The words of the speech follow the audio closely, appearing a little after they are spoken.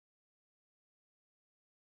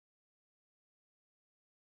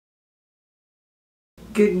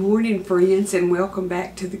Good morning, friends, and welcome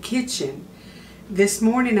back to the kitchen. This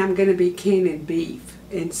morning I'm going to be canning beef,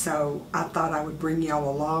 and so I thought I would bring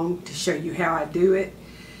y'all along to show you how I do it.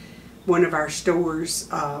 One of our stores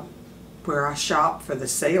where I shop for the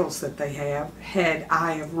sales that they have had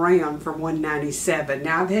eye of round for $1.97.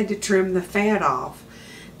 Now I've had to trim the fat off,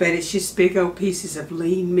 but it's just big old pieces of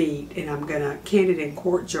lean meat, and I'm going to can it in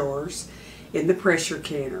quart jars in the pressure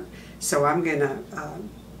canner. So I'm going to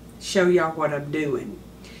show y'all what I'm doing.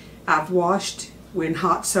 I've washed in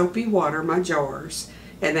hot soapy water my jars,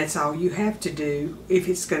 and that's all you have to do if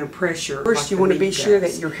it's going to pressure. First, you want to be sure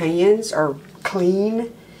that your hands are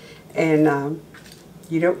clean and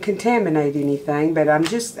you don't contaminate anything. But I'm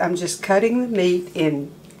just cutting the meat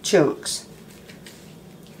in chunks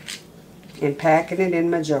and packing it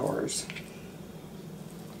in my jars.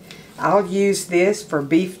 I'll use this for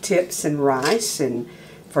beef tips and rice and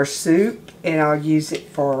for soup, and I'll use it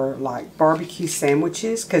for like barbecue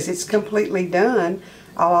sandwiches because it's completely done.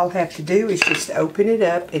 All I'll have to do is just open it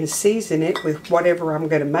up and season it with whatever I'm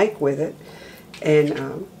going to make with it.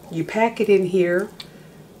 And you pack it in here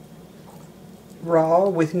raw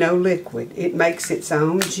with no liquid. It makes its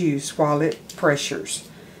own juice while it pressures.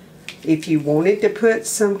 If you wanted to put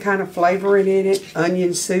some kind of flavoring in it,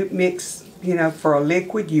 onion soup mix, you know, for a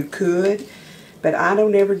liquid, you could. But I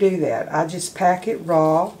don't ever do that. I just pack it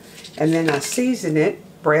raw, and then I season it,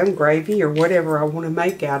 brown gravy or whatever I want to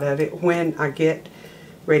make out of it when I get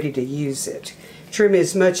ready to use it. Trim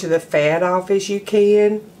as much of the fat off as you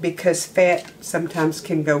can, because fat sometimes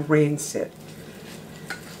can go rancid.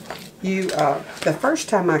 The first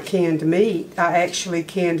time I canned meat, I actually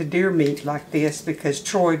canned deer meat like this because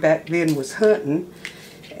Troy back then was hunting,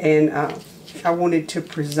 and I wanted to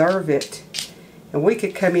preserve it. And we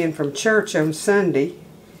could come in from church on Sunday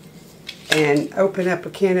and open up a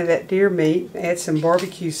can of that deer meat, add some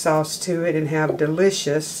barbecue sauce to it, and have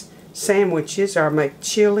delicious sandwiches or make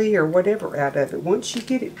chili or whatever out of it. Once you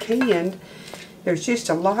get it canned, there's just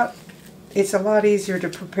a lot, it's a lot easier to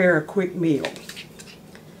prepare a quick meal.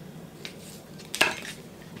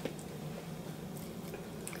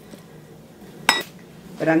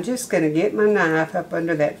 But I'm just going to get my knife up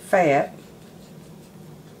under that fat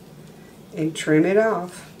and trim it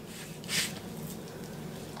off.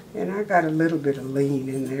 And I got a little bit of lean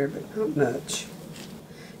in there, but not much.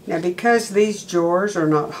 Now, because these jars are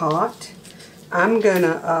not hot, I'm going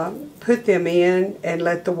to put them in and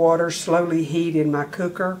let the water slowly heat in my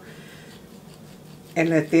cooker and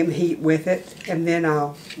let them heat with it. And then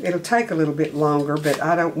it'll take a little bit longer, but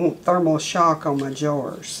I don't want thermal shock on my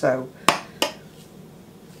jars, so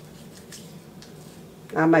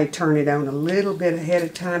I may turn it on a little bit ahead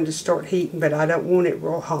of time to start heating, but I don't want it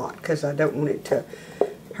real hot because I don't want it to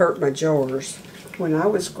hurt my jars. When I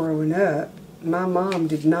was growing up, my mom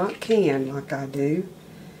did not can like I do.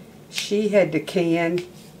 She had to can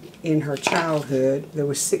in her childhood. There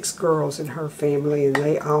were 6 girls in her family, and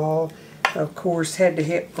they all, of course, had to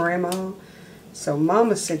help Grandma. So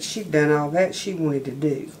Mama said she'd done all that she wanted to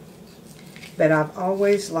do. But I've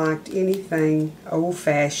always liked anything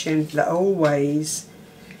old-fashioned, the old ways.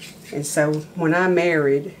 And so when I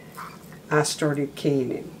married, I started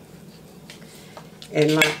canning.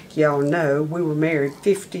 And like y'all know, we were married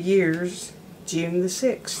 50 years, June the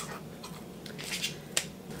 6th.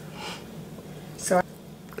 So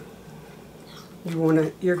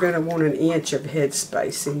you're going to want an inch of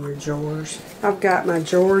headspace in your jars. I've got my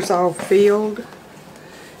jars all filled,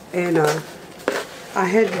 and I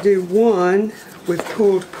had to do one with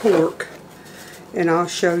pulled pork, and I'll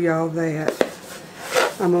show y'all that.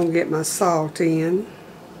 I'm going to get my salt in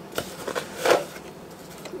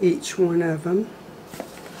each one of them.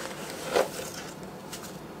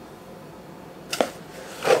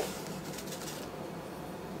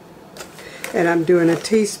 And I'm doing a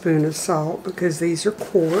teaspoon of salt because these are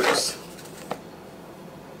quarts.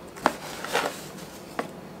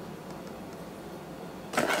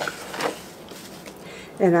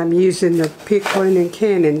 And I'm using the pickling and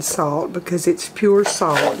canning salt because it's pure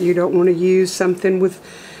salt. You don't want to use something with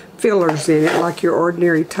fillers in it like your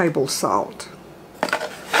ordinary table salt.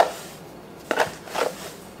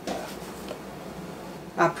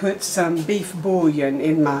 I put some beef bouillon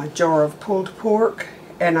in my jar of pulled pork,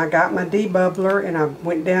 and I got my debubbler, and I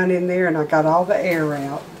went down in there and I got all the air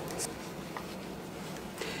out.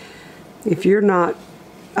 If you're not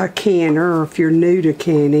a canner, or if you're new to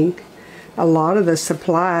canning, a lot of the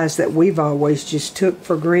supplies that we've always just took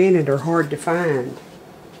for granted are hard to find.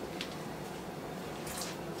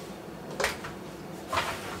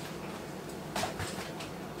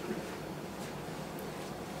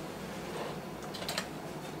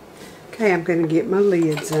 Okay, I'm going to get my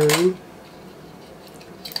lids on.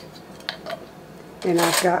 And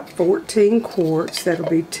I've got 14 quarts. That'll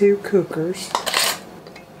be 2 cookers.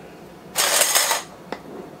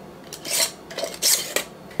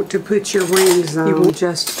 To put your rings on, you want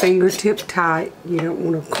just fingertip tight. You don't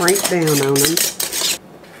want to crank down on them.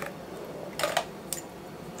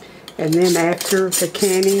 And then after the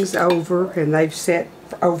canning's over and they've set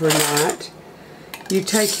overnight, you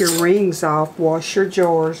take your rings off, wash your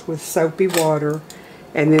jars with soapy water,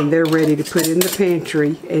 and then they're ready to put in the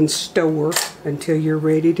pantry and store until you're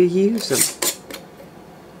ready to use them.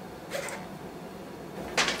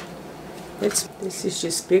 This is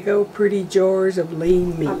just big old pretty jars of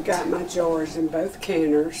lean meat. I've got my jars in both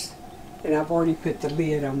canners, and I've already put the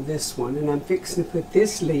lid on this one, and I'm fixing to put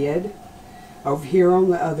this lid over here on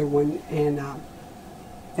the other one, and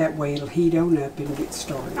that way it'll heat on up and get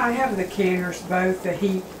started. I have the canners both to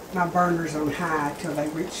heat my burners on high till they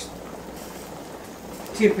reach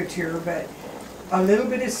temperature, but a little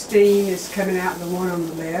bit of steam is coming out the one on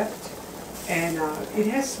the left, and it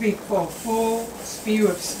has to be for a full spew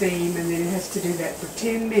of steam, and then it has to do that for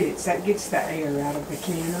 10 minutes. That gets the air out of the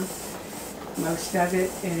canner, most of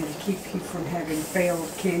it, and it'll keep you from having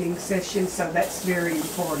failed canning sessions, so that's very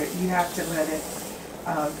important. You have to let it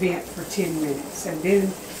vent for 10 minutes, and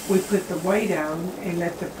then we put the weight on and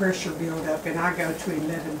let the pressure build up, and I go to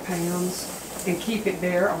 11 pounds and keep it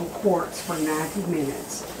there on quarts for 90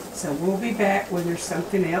 minutes. So we'll be back when there's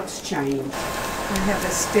something else changed. I have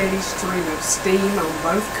a steady stream of steam on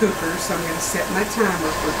both cookers, so I'm going to set my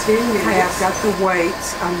timer for 10 minutes. I've got the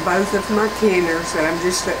weights on both of my canners that I'm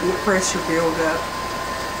just letting the pressure build up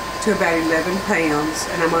to about 11 pounds,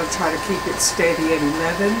 and I'm going to try to keep it steady at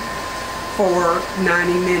 11 for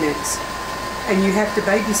 90 minutes. And you have to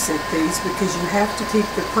babysit these because you have to keep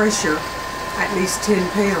the pressure at least 10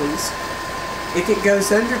 pounds. If it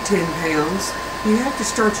goes under 10 pounds, you have to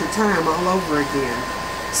start your time all over again.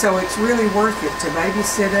 So it's really worth it to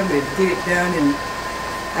babysit them and get it done in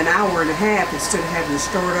an hour and a half instead of having to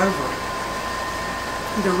start over.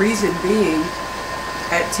 The reason being,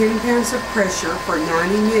 at 10 pounds of pressure for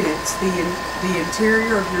 90 minutes, the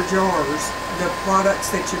interior of your jars, the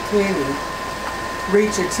products that you're canning,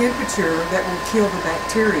 reach a temperature that will kill the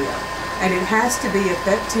bacteria. And it has to be at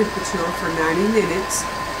that temperature for 90 minutes.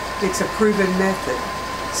 It's a proven method.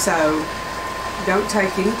 So don't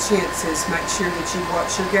take any chances. Make sure that you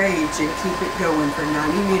watch your gauge and keep it going for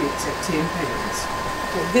 90 minutes at 10 pounds.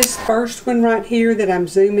 Well, this first one right here that I'm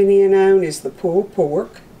zooming in on is the pulled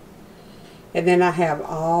pork. And then I have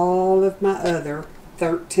all of my other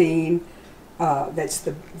 13, that's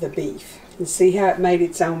the beef. And see how it made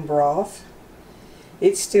its own broth?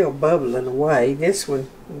 It's still bubbling away. This one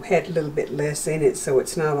had a little bit less in it, so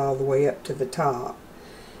it's not all the way up to the top.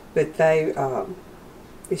 But they,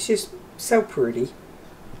 it's just so pretty.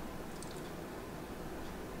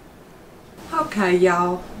 Okay,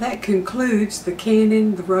 y'all, that concludes the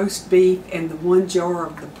canning, the roast beef, and the 1 jar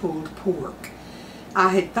of the pulled pork. I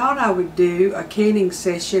had thought I would do a canning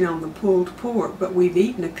session on the pulled pork, but we've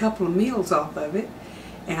eaten a couple of meals off of it,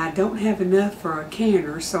 and I don't have enough for a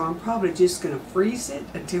canner, so I'm probably just going to freeze it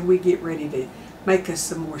until we get ready to make us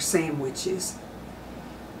some more sandwiches.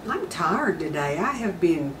 I'm tired today. I've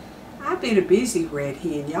been a busy red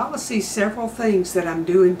hen. Y'all will see several things that I'm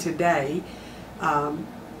doing today,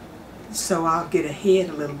 so I'll get ahead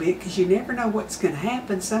a little bit, because you never know what's going to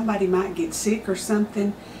happen. Somebody might get sick or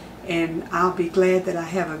something, and I'll be glad that I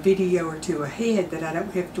have a video or two ahead that I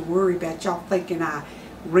don't have to worry about y'all thinking I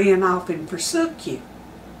ran off and forsook you.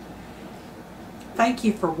 Thank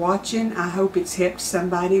you for watching. I hope it's helped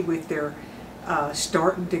somebody with their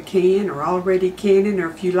starting to can or already canning, or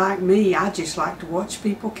if you like me, I just like to watch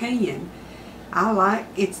people can.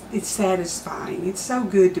 It's satisfying. It's so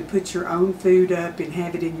good to put your own food up and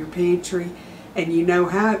have it in your pantry, and you know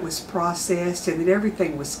how it was processed and that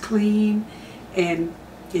everything was clean, and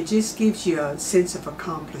it just gives you a sense of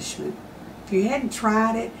accomplishment. If you hadn't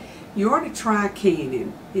tried it, you ought to try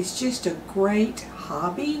canning. It's just a great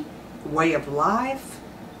hobby, way of life,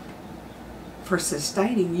 for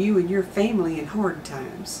sustaining you and your family in hard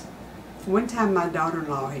times. One time my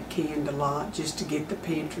daughter-in-law had canned a lot just to get the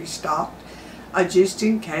pantry stocked, just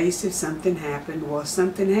in case if something happened. Well,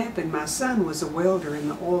 something happened. My son was a welder in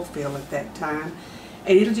the oil field at that time,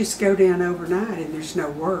 and it'll just go down overnight and there's no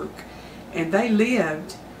work. And they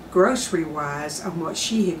lived grocery-wise on what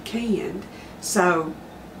she had canned. So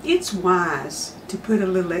it's wise to put a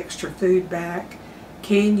little extra food back,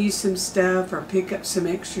 can you some stuff, or pick up some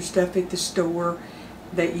extra stuff at the store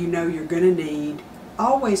that you know you're going to need.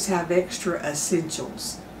 Always have extra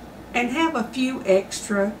essentials, and have a few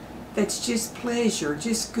extra that's just pleasure,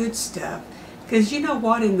 just good stuff, Because you know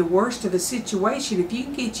what, in the worst of a situation, if you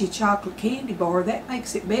can get you a chocolate candy bar, that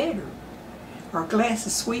makes it better. Or a glass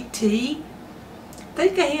of sweet tea.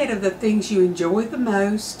 Think ahead of the things you enjoy the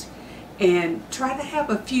most and try to have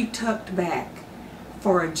a few tucked back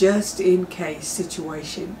for a just-in-case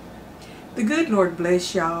situation. The good Lord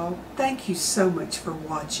bless y'all. Thank you so much for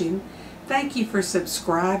watching. Thank you for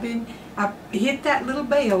subscribing. Hit that little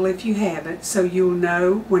bell if you haven't so you'll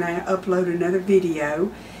know when I upload another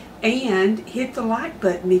video. And hit the like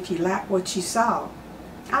button if you like what you saw.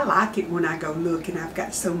 I like it when I go look and I've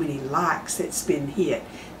got so many likes that's been hit.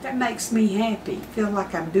 That makes me happy. Feel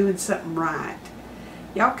like I'm doing something right.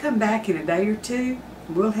 Y'all come back in a day or two.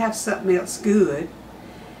 We'll have something else good.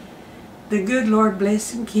 The good Lord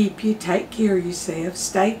bless and keep you. Take care of yourself.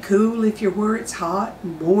 Stay cool if you're where it's hot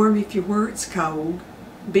and warm if you're where it's cold.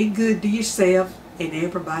 Be good to yourself and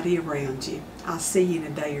everybody around you. I'll see you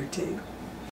in a day or two.